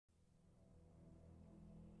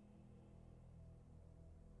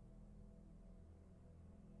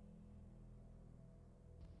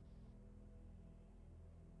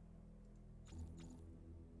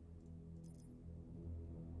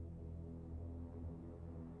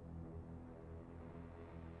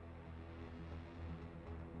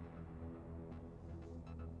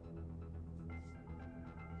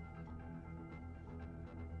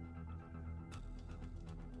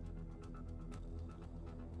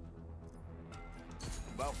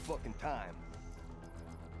About fucking time.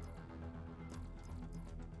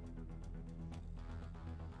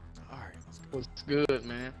 Alright, let's go. What's good,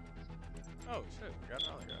 man? Oh shit, we got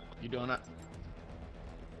another guy. You doing that?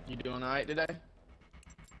 You doing alright today?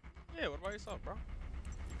 Yeah, what about yourself, bro?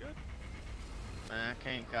 You good? Man, I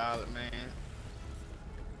can't call it, man.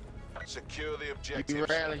 Secure the objectives. You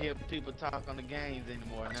rarely hear people talk on the games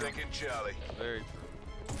anymore now. Taking Charlie. Very true.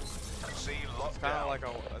 C It's locked kind of down. like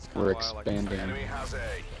a. That's kind We're of why I like to expanding. Enemy has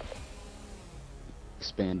A.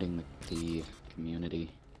 Expanding the community.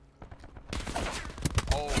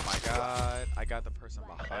 Oh my god, I got the person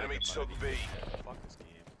behind. Enemy him took underneath. B. Fuck this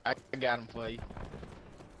game. I got him for you.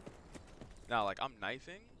 Now, like, I'm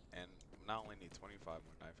knifing, and not only need 25 more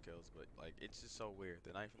knife kills, but like, it's just so weird.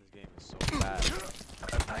 The knife in this game is so bad.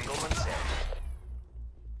 Entanglement's in.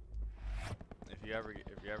 If you ever get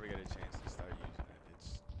a chance to start using it,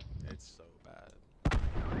 it's so bad.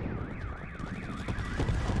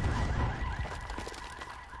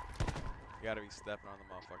 You gotta be stepping on the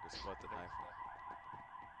motherfucker, split the knife.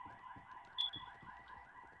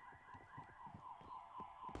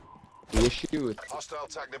 The issue Hostile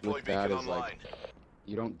tag deploy with that beacon is online. like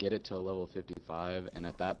you don't get it to level 55, and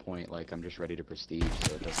at that point, like I'm just ready to prestige,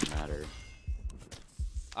 so it doesn't matter.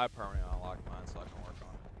 I permanently unlocked mine so I can work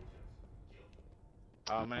on it.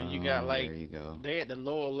 Oh man, you got like there you go. they at the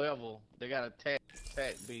lower level. They got a attack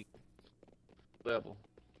beat level.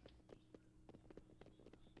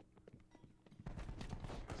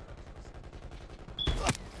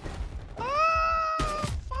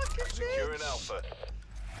 Fucking Securing Alpha.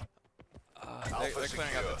 They're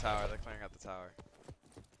clearing out the tower. They're clearing out the tower.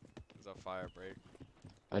 There's a fire break.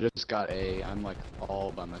 I just got A. I'm like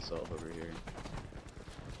all by myself over here.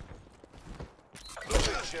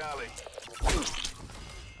 Losing Charlie.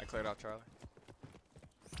 I cleared out Charlie.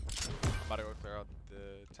 I'm about to go clear out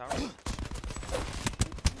the tower.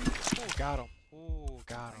 Ooh, got him. Ooh,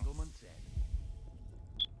 got him. Entanglement's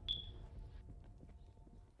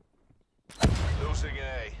in. Losing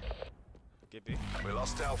A. Get B. We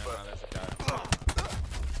lost Alpha. No, there's a guy.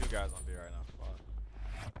 Two guys on B right now.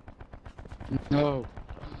 Fuck. No.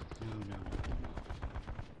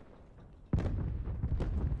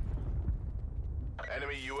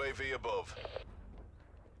 Enemy UAV above.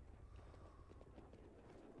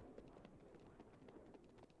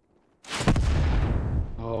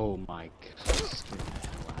 Oh my god. Scared the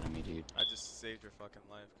hell out of me, dude. I just saved your fucking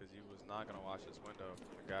life because you was not gonna watch this window.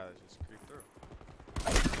 The guy that just creeped through.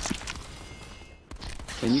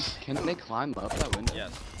 Can they climb up that window?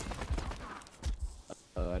 Yes.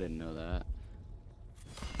 Oh, I didn't know that.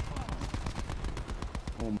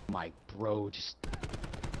 Oh my bro,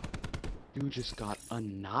 you just got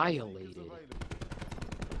annihilated.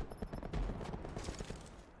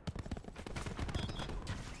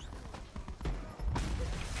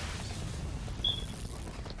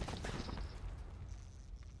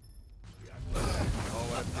 Oh,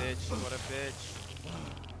 what a bitch. What a bitch.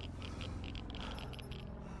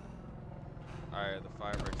 Alright, the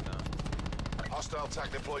fire breaks down. Hostile tag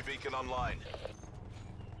deploy beacon online.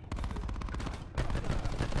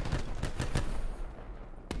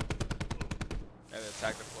 Yeah, they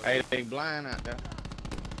attack the floor. Hey, they blind out there.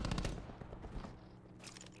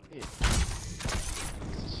 Shit.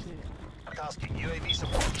 Tasking UAV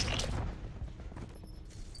support.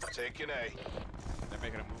 Taking A. They're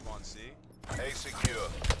making a move on C. A secure.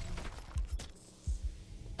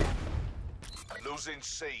 Losing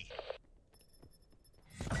C.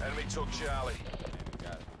 Enemy took Charlie. And we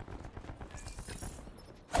got it.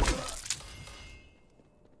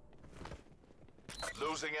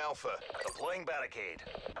 Losing Alpha. Deploying barricade.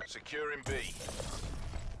 Securing B.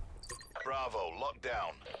 Bravo, locked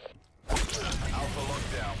down. Alpha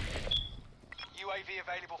locked down. UAV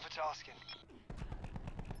available for tasking.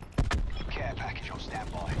 Care package on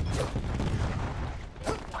standby.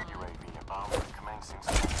 UAV inbound commencing.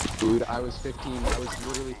 Dude, I was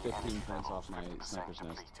literally 15 points off my sniper's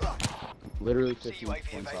nest. Literally 15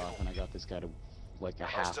 points off, and I got this guy to like a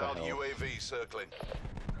half a Hostile health. UAV circling.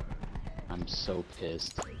 I'm so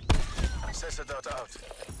pissed. Sensor data out.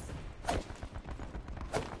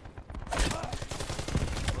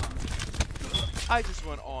 I just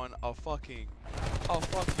went on a fucking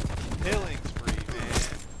killing spree, man.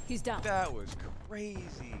 He's down. That was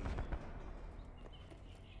crazy.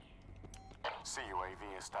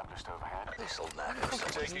 CUAV established overhead. This'll knack us.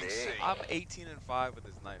 Taking C. I'm 18 and 5 with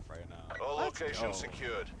this knife right now. All Let's locations go.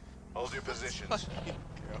 secured. Hold your positions. Fucking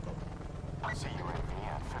go. CUAV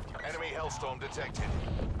at 50%. Enemy Hellstorm detected.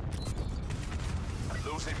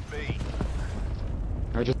 Losing B.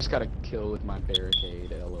 I just got a kill with my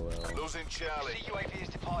barricade, lol. Losing Charlie. UAV has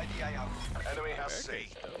departed the AO. Enemy has C.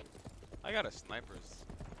 Barricade's dope. I got a sniper's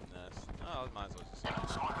nest. Oh, I might as well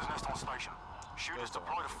just. Sniper's nest on station. Shooters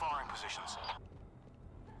deploy to firing positions.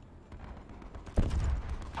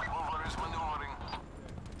 Movers maneuvering.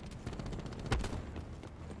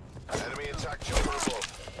 Enemy attack chopper above.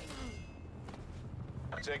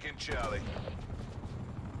 Taking Charlie.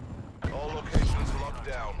 All locations locked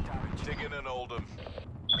down. Digging and hold them.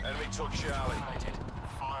 Enemy took Charlie.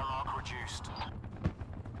 Fire arc reduced.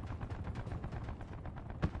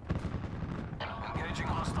 Engaging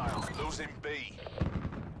hostile. Losing B.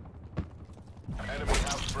 Enemy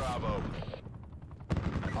has Bravo.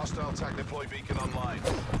 Hostile TAC deploy beacon online.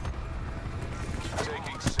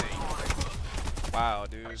 Taking C. Wow,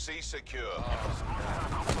 dude. C secure.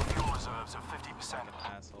 Fuel reserves of 50%.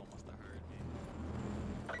 Asshole must have heard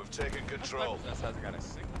me. We've taken control. That hasn't got a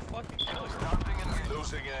single fucking kill.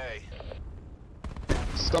 Losing A.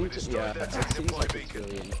 Sometimes, yeah, it seems like it's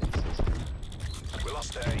really inconsistent. We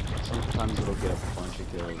lost A. Sometimes it'll get a bunch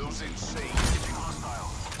of kills. Losing C.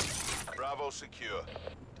 Bravo secure.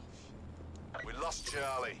 We lost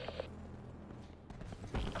Charlie.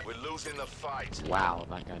 We're losing the fight. Wow,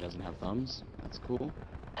 that guy doesn't have thumbs. That's cool.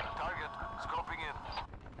 Target. Scoping in.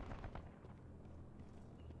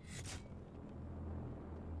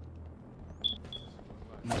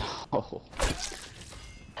 No.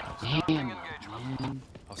 Damn, man.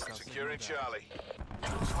 Securing Charlie.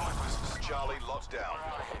 Charlie locked down.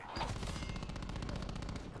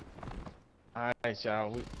 Alright,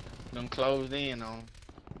 y'all. We done closed in on.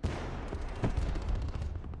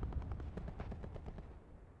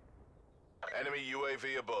 Enemy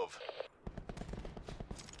UAV above.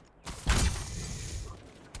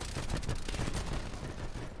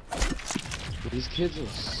 These kids are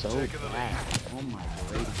so Taking the lead. bad. Oh my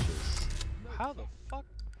gracious. How the fuck?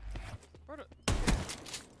 Where the?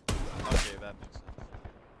 Okay, that makes sense.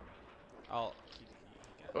 I'll keep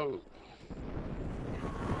it. Oh.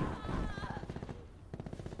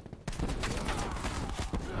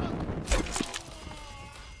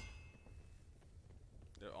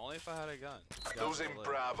 Only if I had a gun. Losing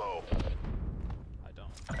Bravo. I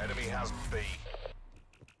don't. Enemy has B.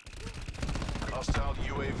 Hostile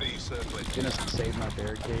UAV circling. Gonna save my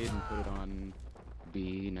barricade and put it on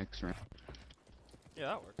B next round. Yeah,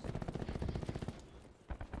 that works.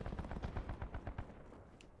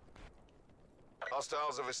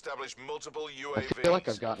 Hostiles have established multiple I UAVs. feel like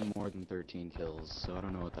I've gotten more than 13 kills, so I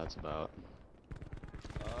don't know what that's about.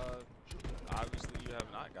 Obviously you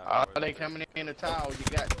have not got. Are they coming in the tower?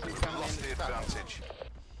 You got two coming Lost in the the tower. advantage.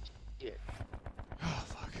 Yeah. Oh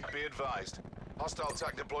fuck. Be advised. Hostile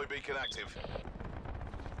TAC deploy beacon active.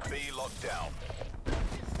 B locked down.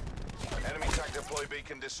 Enemy TAC deploy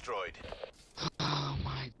beacon destroyed. Oh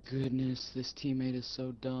my goodness, this teammate is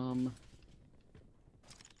so dumb.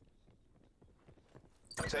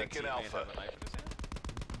 Taking That teammate Alpha. have a knife in his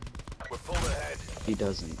hand? We're pulled ahead. He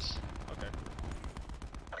doesn't. Okay.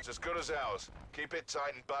 It's as good as ours. Keep it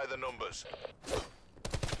tight and by the numbers.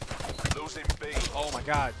 Losing B. Oh my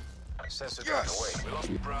god. Sensor Yes! away. We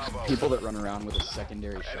lost Bravo. People that run around with a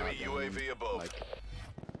secondary Enemy shotgun, UAV above. like,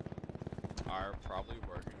 Are probably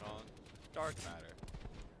working on dark matter.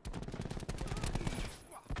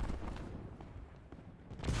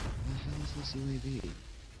 what the hell is this UAV?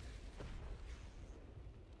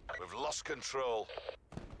 We've lost control.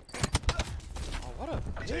 Oh, what a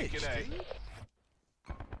bitch, Taking A. dude.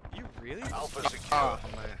 You really? Alpha secure. Oh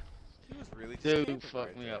man. He was really just Dude camping fucked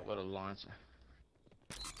right me there. up with a launcher.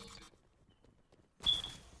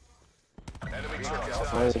 Enemy We took got it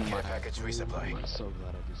Alpha. out. Care package resupply. I'm so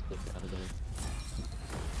glad I just clicked out of there.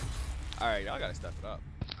 Alright, y'all gotta step it up.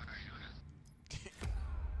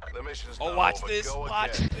 The mission's Oh, not watch over. this! Go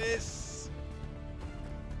Watch again. this!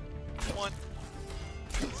 One.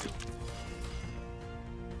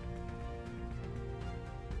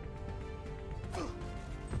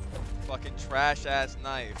 Fucking trash ass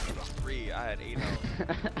knife. 3. I had 8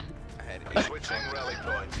 health. I had 8. Switching rally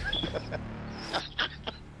point.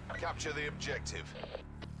 Capture the objective.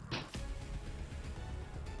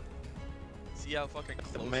 See how fucking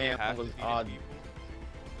close man you have to was be to odd. people?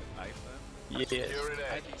 With knife them? Yes. Securing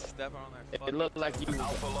I'd A. be stepping on their It fucking looked like toes. you was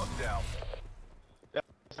Alpha locked down.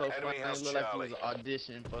 so Enemy funny. It has looked like you was Charlie.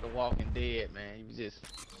 auditioning for The Walking Dead, man. You was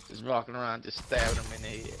just walking around, just stabbing them in the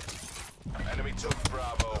head. Enemy took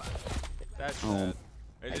Bravo. That's Oh. sad.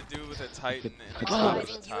 There's a dude with a Titan in the Oh. top of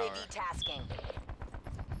the Piloting tower. UAV tasking.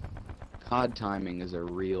 COD timing is a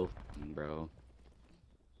real thing, bro.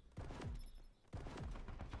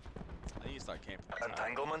 I need to start camping the tower.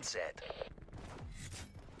 Entanglement set.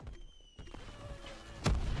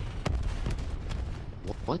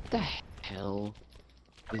 What the hell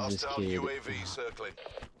is this Hostile kid? UAV circling.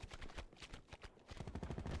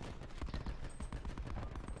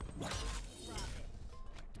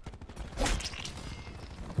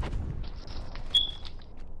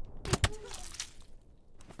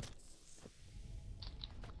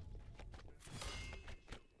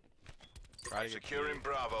 Try to get Securing killed.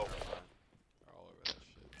 Bravo. They're all over that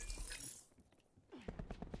shit.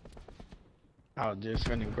 I was just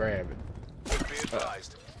finna grab it. Be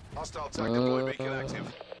advised. Hostile attack deploy beacon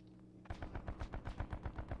active.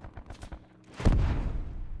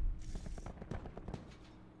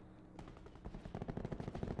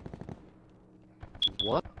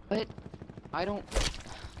 What? I don't.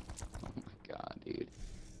 Oh my god, dude.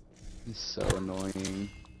 It's so annoying.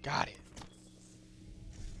 Got it.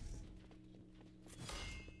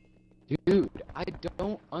 Dude, I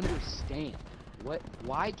don't understand. What?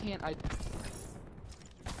 Why can't I?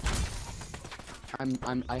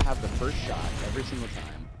 I have the first shot every single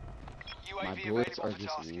time. My UAV bullets available are for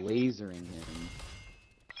just tasking. lasering him.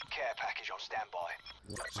 Care package on standby.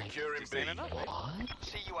 Securing Just B. ain't enough, eh? What?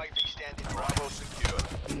 See UAV standing by. Bravo secure.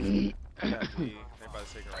 Yeah, B. They about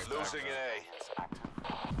to take it right back. Losing though.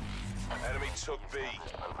 A. Enemy took B.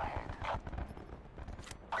 Overhead.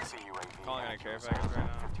 CUAV Calling on a care engines package right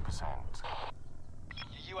at now. 50%.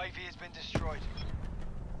 Your UAV has been destroyed.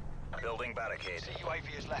 Building barricade. See UAV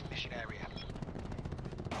has left mission area.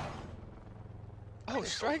 Oh,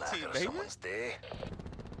 strike team, baby. Someone's there.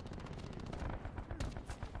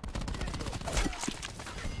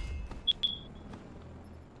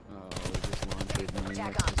 Oh, they just launched me.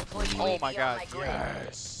 Attack That's on, just deploy funny. Oh UAV my on god, my grid.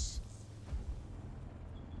 yes.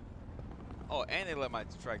 Oh, and they let my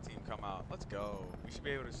strike team come out. Let's go. We should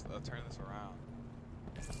be able to turn this around.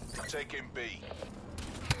 Taking B.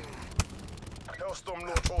 Hellstorm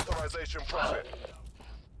launch authorization profit.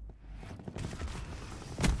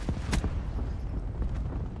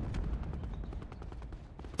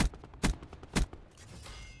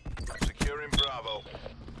 Securing Bravo.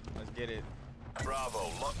 Let's get it. Bravo,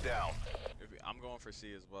 locked down. I'm going for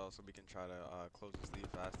C as well, so we can try to close this lead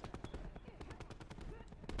faster.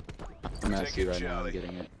 I'm at Take C it, right now. I'm Charlie.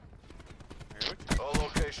 getting it. Here we go. All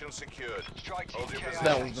locations secured. Strike team Hold your KIA. position.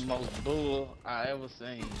 That was the most bull I ever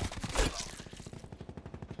seen.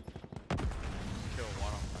 Kill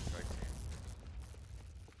one on my strike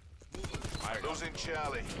team. Losing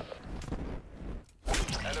Charlie.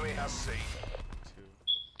 Enemy has C. Two.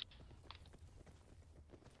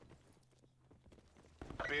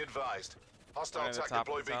 Be advised. Hostile One at the attack top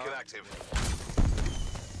deploy of the beacon tower. active.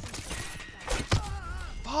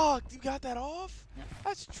 Fuck, you got that off?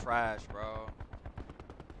 That's trash, bro.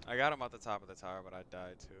 I got him at the top of the tower, but I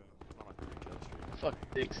died too. I'm on a 3 kill streak. Fuck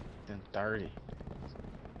 6 and 30.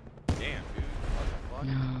 Damn, dude. What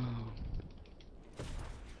the fuck?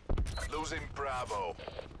 No. Losing Bravo.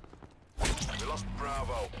 We lost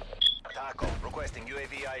Bravo. Taco, requesting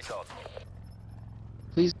UAV ISOT.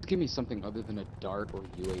 Please give me something other than a dart or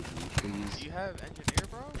UAV, Do please. you have engineer,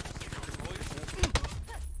 bro? Control yourself.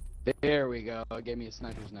 There we go. It gave me a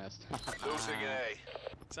sniper's nest. Losing A.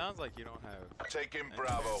 It sounds like you don't have Taking engineer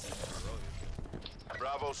Bravo. since you wrote it.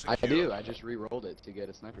 Bravo I secure. do. I just re-rolled it to get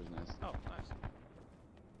a sniper's nest. Oh,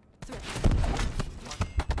 nice.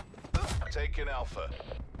 Taking Alpha.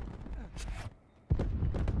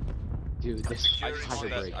 Dude, this I just hyper want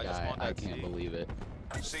that- break I just guy, want I that can't C. believe it.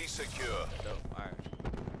 C secure. Dope. Alright.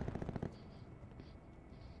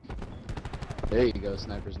 There you go,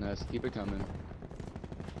 sniper's nest. Keep it coming.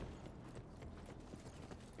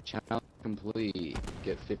 Challenge complete.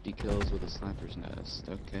 Get 50 kills with a sniper's nest.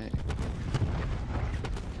 Okay.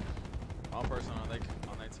 One person on their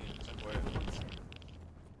team. Simple way.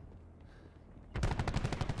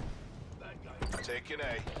 Taking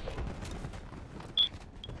A.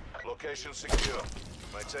 Location secure.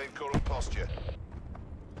 Maintain current posture.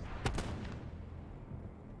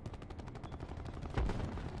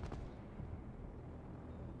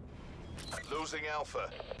 Losing Alpha.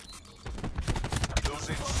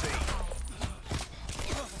 Losing C.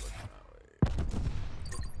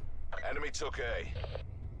 Enemy took A.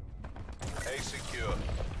 A secure.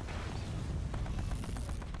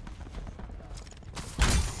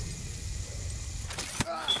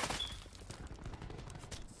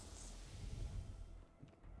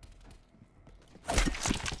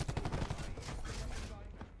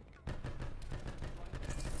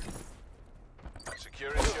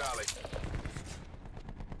 Securing Charlie.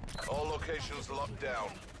 All locations locked down.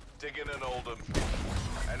 Digging and Oldham.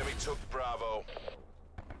 Enemy took Bravo.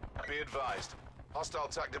 Be advised. Hostile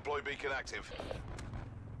TAC deploy beacon active.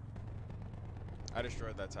 I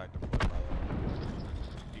destroyed that tactical, by the way.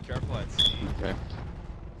 Be careful at C. Okay.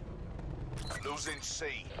 Losing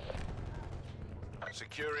C.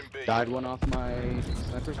 Securing B. Died one off my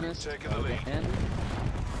sniper's nest. Taking the lead. And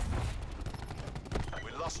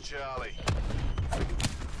We lost Charlie.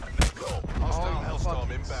 Let's go. Hostile Hellstorm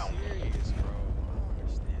fucking inbound. serious, bro. I don't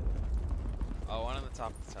understand that. Oh, one on the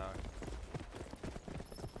top of the tower.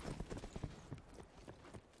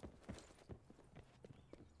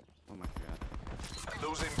 oh my god.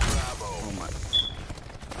 Losing Bravo. Oh my.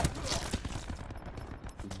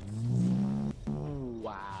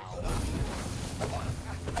 Wow.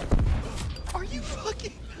 Are you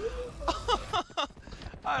fucking?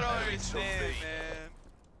 I don't Enemy understand, took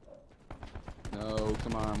man. No,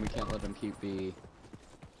 come on, we can't let them keep B.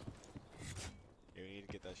 Yeah, we need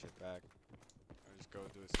to get that shit back. Or just go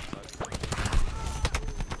do it some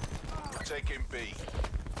Taking B.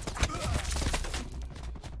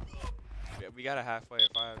 Yeah, we got a halfway.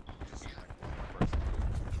 If I just like one more person,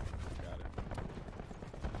 got it.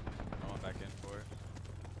 Going back in for it.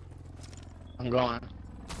 I'm going.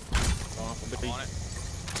 Going for I'm B. on it.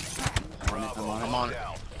 Bravo. I'm on it.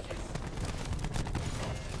 Down.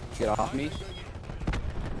 Get off me.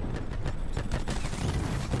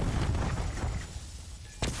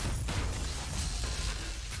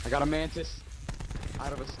 I got a mantis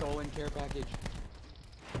out of a stolen care package.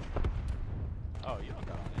 Oh, you don't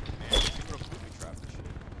got on it, man. You would've booby trapped the shit.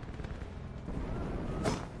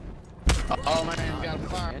 Oh man, you got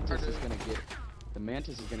fire. The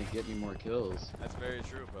mantis is gonna get me more kills. That's very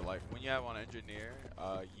true, but like when you have on engineer,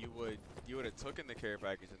 you would have taken the care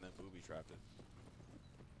package and then booby trapped it.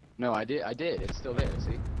 No, I did. It's still there.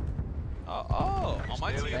 See? Oh, on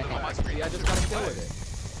my nearly team, in the on my back. screen. See, I just got a kill with it.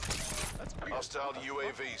 That's weird. Hostile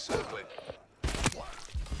UAV circling.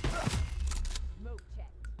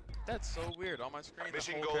 That's so weird. On my screen, the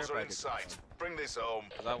Mission whole goals care are in package. sight. Bring this home.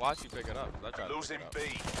 Cause I watched you pick it up. 'Cause I tried to Losing pick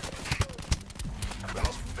it B. up.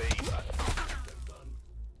 Lost B.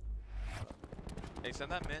 Hey,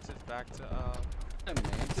 send that mantis back to A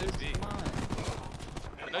mantis? B. Come on. I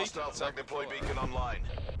know you Hostile can tag deploy before. beacon online.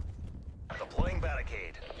 Deploying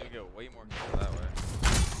barricade. You get way more kills that way.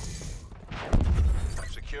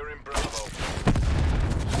 Securing Bravo.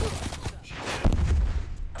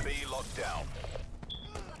 B locked down.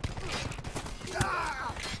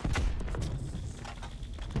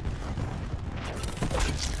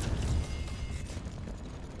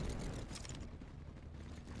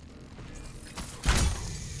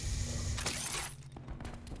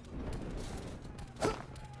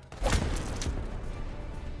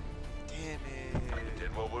 Damn it.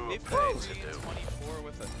 Did what we were They paid put to me in do. 24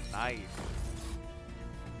 with a knife.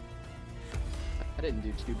 I didn't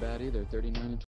do too bad either. 39 and